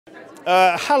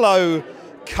Hello,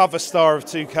 cover star of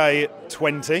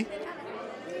 2K20.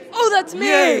 Oh, that's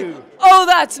me! You. Oh,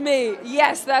 that's me!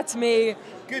 Yes, that's me.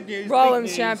 Good news. Rollins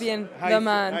big news. champion, How the you,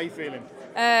 man. How you feeling?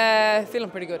 Feeling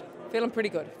pretty good. Feeling pretty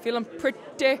good.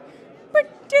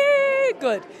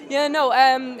 Yeah, no,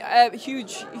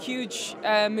 huge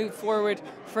move forward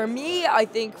for me, I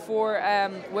think, for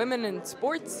women in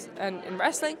sports and in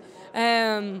wrestling.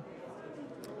 And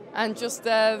just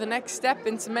the next step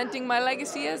in cementing my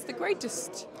legacy as the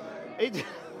greatest. Get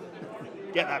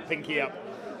that pinky up.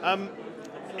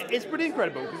 It's pretty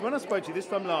incredible because when I spoke to you this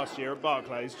time last year at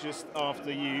Barclays, just after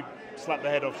you slapped the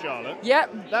head off Charlotte,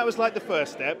 that was like the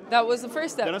first step. That was the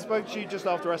first step. Then I spoke to you just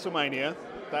after WrestleMania.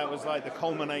 That was like the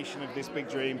culmination of this big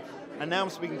dream. And now I'm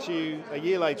speaking to you a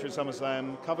year later at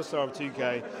SummerSlam, cover star of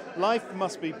 2K. Life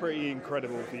must be pretty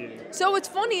incredible for you. So it's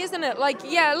funny, isn't it? Like,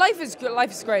 yeah, life is good.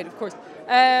 Life is great, of course.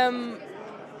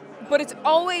 But it's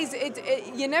always,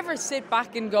 you never sit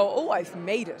back and go, oh, I've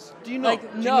made it. Do you not?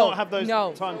 Like, Do you not have those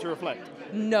time to reflect?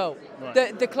 No.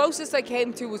 Right. The closest I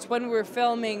came to was when we were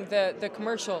filming the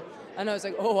commercial, and I was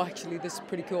like, oh, actually, this is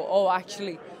pretty cool.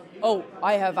 Oh,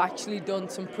 I have actually done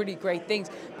some pretty great things,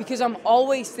 because I'm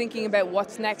always thinking about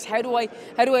what's next. How do I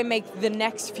make the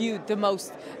next feud the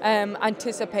most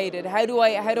anticipated? How do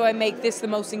I make this the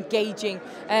most engaging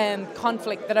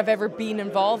conflict that I've ever been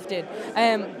involved in?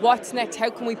 What's next?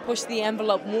 How can we push the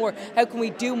envelope more? How can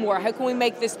we do more? How can we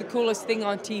make this the coolest thing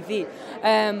on TV?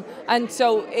 And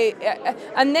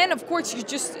then of course you're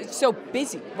just so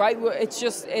busy, right?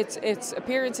 It's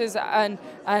appearances and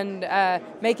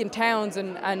making towns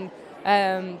and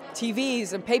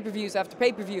TVs and pay-per-views after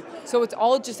pay-per-view. So it's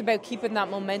all just about keeping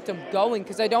that momentum going,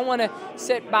 because I don't want to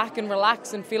sit back and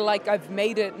relax and feel like I've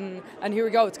made it and here we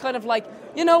go. It's kind of like,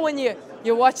 you know, when you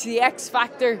watch the X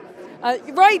Factor,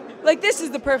 right? Like, this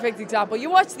is the perfect example. You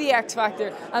watch the X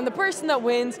Factor and the person that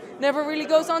wins never really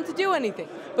goes on to do anything.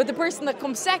 But the person that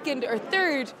comes second or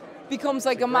third becomes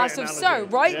like a massive star,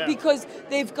 right? Yeah. Because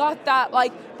they've got that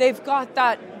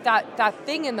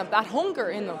thing in them, that hunger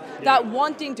in them, that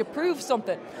wanting to prove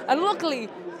something. And luckily,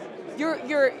 you're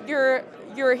a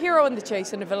hero in the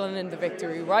chase and a villain in the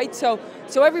victory, right? So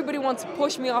everybody wants to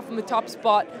push me off from the top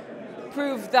spot,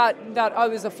 prove that I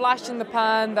was a flash in the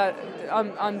pan, that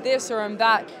I'm this or I'm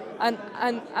that, and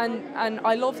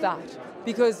I love that,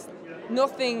 because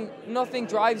nothing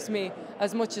drives me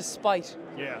as much as spite.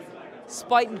 Yeah.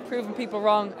 Spite and proving people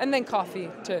wrong, and then coffee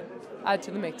to add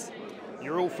to the mix.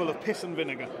 You're all full of piss and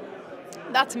vinegar.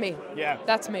 That's me. Yeah.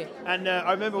 That's me. And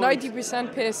I remember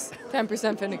 90% piss,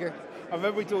 10% vinegar. I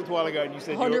remember we talked a while ago and you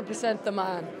said 100% the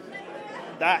man.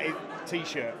 That is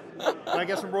t-shirt. Can I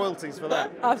get some royalties for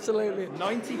that? Absolutely.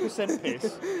 90%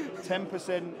 piss,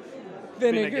 10%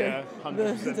 vinegar,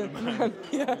 100% the man.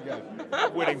 Yeah.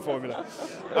 Winning formula.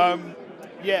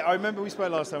 Yeah, I remember we spoke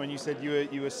last time and you said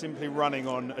you were simply running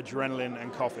on adrenaline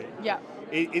and coffee. Yeah.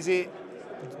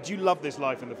 Do you love this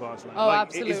life in the fast lane? Oh,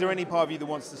 absolutely. Is there any part of you that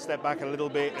wants to step back a little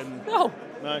bit and No.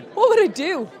 No? What would I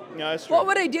do? No, that's true. What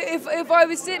would I do if I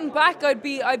was sitting back? I'd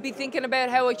be thinking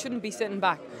about how I shouldn't be sitting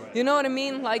back. Right. You know what I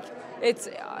mean? Like, it's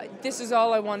this is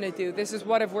all I want to do. This is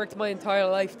what I've worked my entire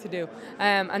life to do,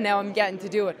 and now I'm getting to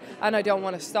do it, and I don't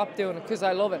want to stop doing it because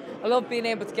I love it. I love being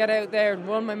able to get out there and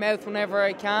run my mouth whenever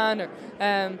I can, or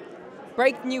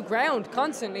break new ground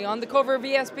constantly on the cover of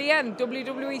ESPN.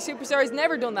 WWE Superstar has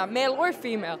never done that, male or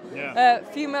female. Yeah.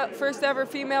 First ever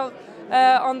female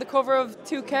on the cover of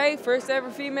 2K, first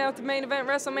ever female to main event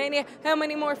WrestleMania. How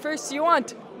many more firsts do you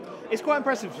want? It's quite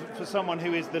impressive for someone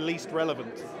who is the least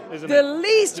relevant, isn't it? The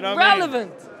least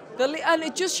relevant. I mean? And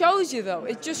it just shows you, though.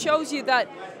 It just shows you that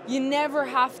you never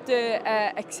have to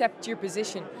accept your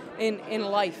position in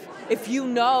life. If you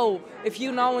know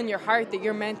in your heart that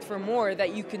you're meant for more,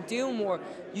 that you can do more,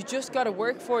 you just got to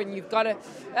work for it, and you've got to.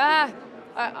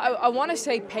 I want to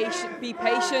say be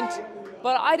patient,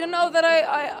 but I don't know that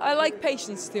I like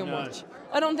patience too much.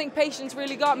 I don't think patience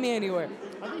really got me anywhere.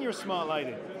 I think you're a smart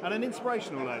lady and an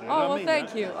inspirational lady. Oh, well,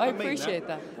 thank you. I appreciate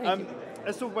that. Thank you.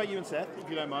 Let's talk about you and Seth, if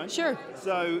you don't mind. Sure.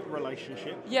 So,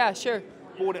 relationship. Yeah, sure.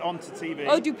 Brought it onto TV.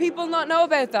 Oh, do people not know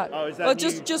about that? Oh, is that well,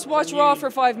 new? just watch Raw for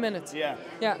 5 minutes. Yeah.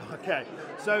 Yeah. Okay.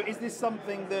 So, is this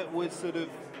something that was sort of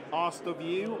asked of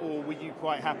you, or were you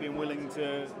quite happy and willing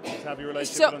to have your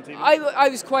relationship on TV? I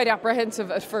was quite apprehensive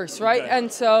at first, right? Okay.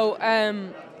 And so,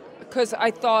 because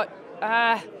I thought,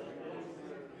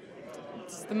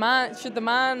 should the man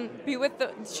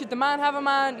have a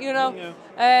man, you know? Yeah.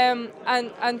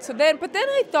 And so then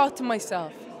I thought to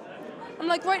myself, I'm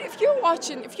like, right, if you're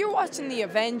watching the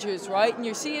Avengers, right, and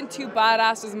you're seeing two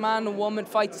badasses, a man and a woman,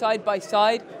 fight side by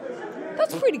side,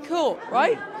 that's pretty cool,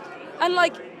 right? And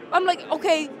like, I'm like,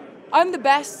 okay, I'm the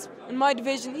best in my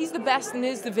division. He's the best in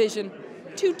his division.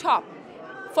 Two top,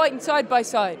 fighting side by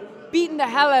side, beating the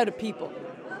hell out of people.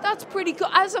 That's pretty cool.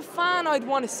 As a fan, I'd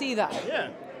want to see that. Yeah.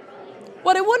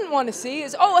 What I wouldn't want to see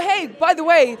is, oh, hey, by the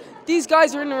way, these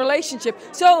guys are in a relationship.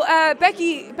 So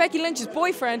Becky Lynch's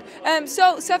boyfriend,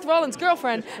 so Seth Rollins'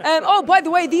 girlfriend. Oh, by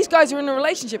the way, these guys are in a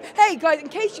relationship. Hey, guys, in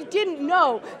case you didn't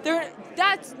know,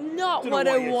 that's not what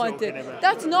I wanted.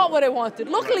 That's not what I wanted.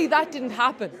 Luckily, that didn't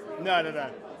happen.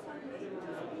 No.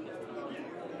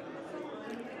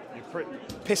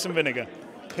 Piss and vinegar.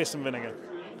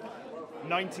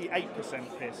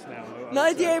 98% piss now.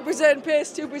 98%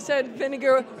 piss, 2%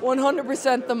 vinegar,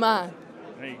 100% the man.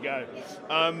 There you go.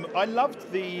 I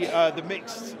loved the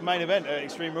mixed main event at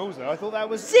Extreme Rules, though. I thought that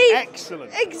was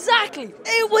excellent. Exactly.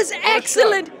 It was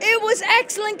excellent. It was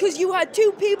excellent because you had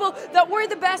two people that were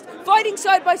the best fighting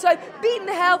side by side, beating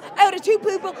the hell out of two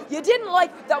people you didn't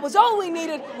like. That was all we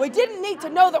needed. We didn't need to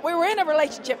know that we were in a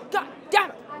relationship. God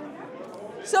damn it.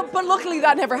 So, but luckily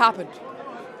that never happened.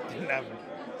 Didn't happen.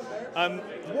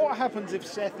 What happens if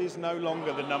Seth is no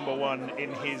longer the number one in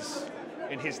his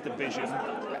division?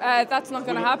 That's not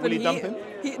going to happen. Will he dump him?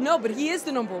 No, but he is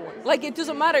the number one. Like, it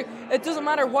doesn't matter. It doesn't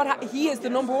matter what he is the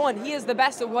number one. He is the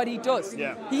best at what he does.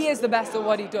 Yeah. He is the best at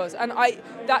what he does, and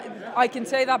I can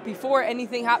say that before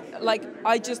anything happens. Like,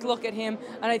 I just look at him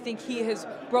and I think he has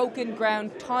broken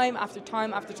ground time after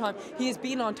time after time. He has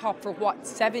been on top for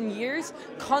 7 years,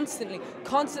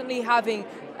 constantly having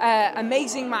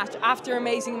amazing match after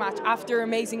amazing match after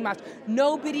amazing match.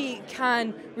 Nobody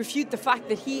can refute the fact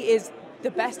that he is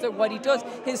the best at what he does.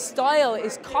 His style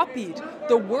is copied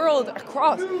the world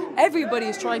across. Everybody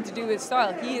is trying to do his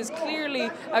style. He is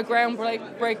clearly a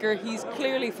groundbreaker. He's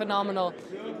clearly phenomenal.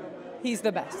 He's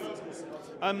the best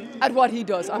at what he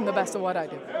does. I'm the best at what I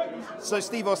do. So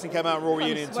Steve Austin came out in Raw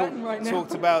Reunion and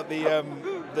talked about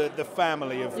the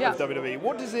family of WWE.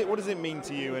 What does it mean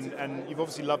to you? And you've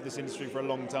obviously loved this industry for a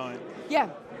long time. Yeah.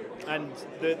 And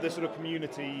the sort of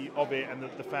community of it and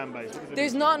the fan base.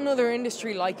 There's not another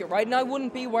industry like it, right? And I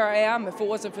wouldn't be where I am if it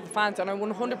wasn't for the fans, and I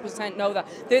 100% know that.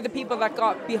 They're the people that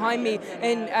got behind me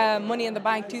in Money in the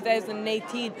Bank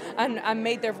 2018 and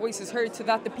made their voices heard, so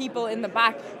that the people in the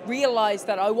back realised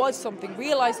that I was something,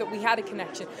 realised that we had a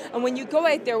connection. And when you go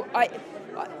out there,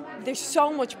 there's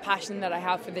so much passion that I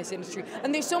have for this industry,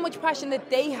 and there's so much passion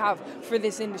that they have for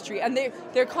this industry, and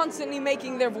they're constantly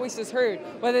making their voices heard,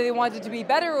 whether they want it to be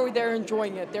better or they're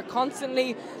enjoying it. They're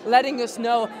constantly letting us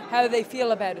know how they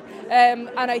feel about it,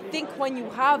 and I think when you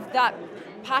have that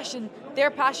passion, their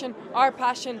passion, our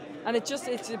passion, and it's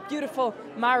a beautiful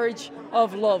marriage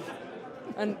of love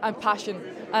and passion.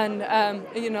 And,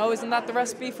 isn't that the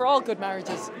recipe for all good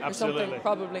marriages? Absolutely. Or something,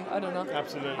 probably. I don't know.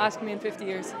 Absolutely. Ask me in 50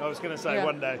 years. I was going to say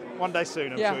one day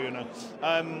soon, I'm sure you'll know.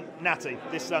 Nattie,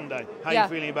 this Sunday, how are you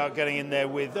feeling about getting in there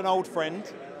with an old friend,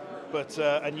 but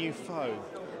a new foe?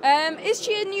 Is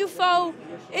she a new foe?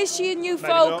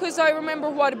 Because I remember,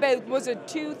 was it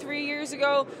 2-3 years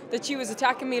ago that she was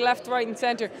attacking me left, right and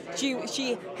centre.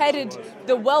 She headed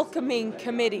the welcoming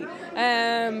committee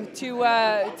to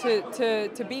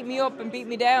beat me up and beat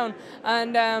me down,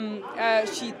 and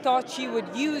she thought she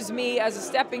would use me as a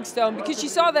stepping stone, because she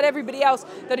saw that everybody else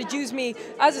that had used me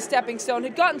as a stepping stone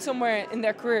had gotten somewhere in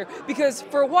their career. Because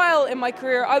for a while in my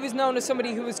career I was known as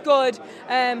somebody who was good,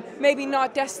 maybe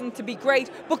not destined to be great,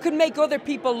 but could make other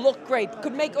people look great,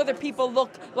 could make other people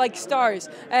look like stars,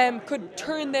 could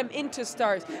turn them into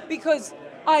stars, because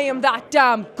I am that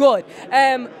damn good.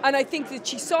 And I think that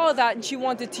she saw that and she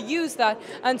wanted to use that,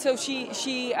 and so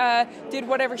she did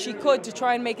whatever she could to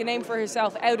try and make a name for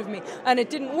herself out of me, and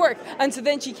it didn't work. And so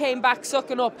then she came back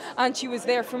sucking up, and she was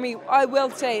there for me, I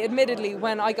will say, admittedly,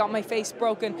 when I got my face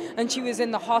broken, and she was in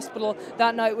the hospital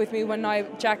that night with me when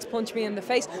Jax punched me in the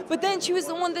face. But then she was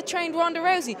the one that trained Ronda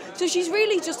Rousey, so she's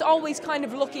really just always kind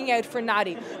of looking out for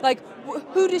Nattie. Like,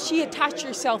 who does she attach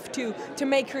herself to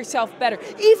make herself better?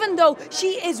 Even though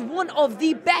she is one of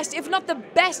the best, if not the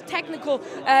best technical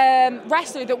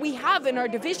wrestler that we have in our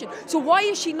division. So why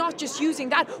is she not just using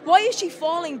that? Why is she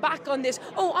falling back on this,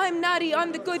 oh, I'm Nattie,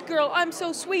 I'm the good girl, I'm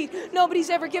so sweet, nobody's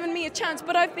ever given me a chance,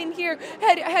 but I've been here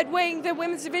headwaying the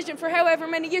women's division for however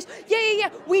many years. Yeah,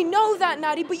 we know that,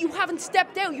 Nattie, but you haven't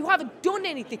stepped out, you haven't done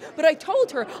anything. But I told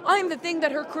her I'm the thing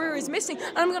that her career is missing,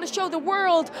 and I'm going to show the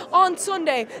world on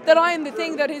Sunday that I am the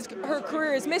thing that her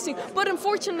career is missing. But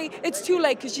unfortunately, it's too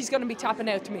late, because she's going to be tapping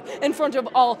out to me in front of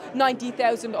all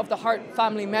 90,000 of the Hart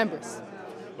family members.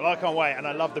 Well, I can't wait, and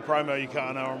I love the promo you cut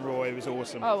on her on Raw. It was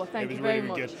awesome. Oh, well, thank you very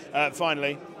much. It was really good.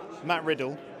 Finally, Matt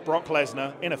Riddle, Brock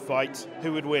Lesnar in a fight.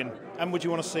 Who would win? And would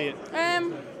you want to see it?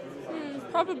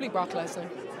 Probably Brock Lesnar.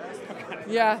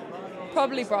 Yeah,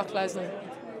 probably Brock Lesnar.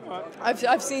 Right.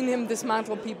 I've seen him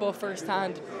dismantle people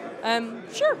firsthand.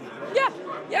 Sure,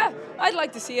 yeah, I'd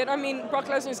like to see it. I mean, Brock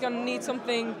Lesnar's going to need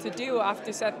something to do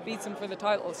after Seth beats him for the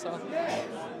title, so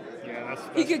yeah, that's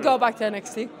he could go back to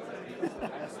NXT.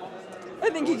 I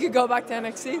think he could go back to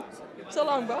NXT. So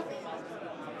long, bro.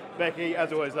 Becky,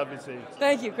 as always, lovely to see you.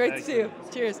 Thank you. Great to see you.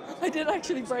 Cheers. I did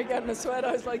actually break out in a sweat.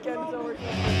 I was like, yeah, it's over.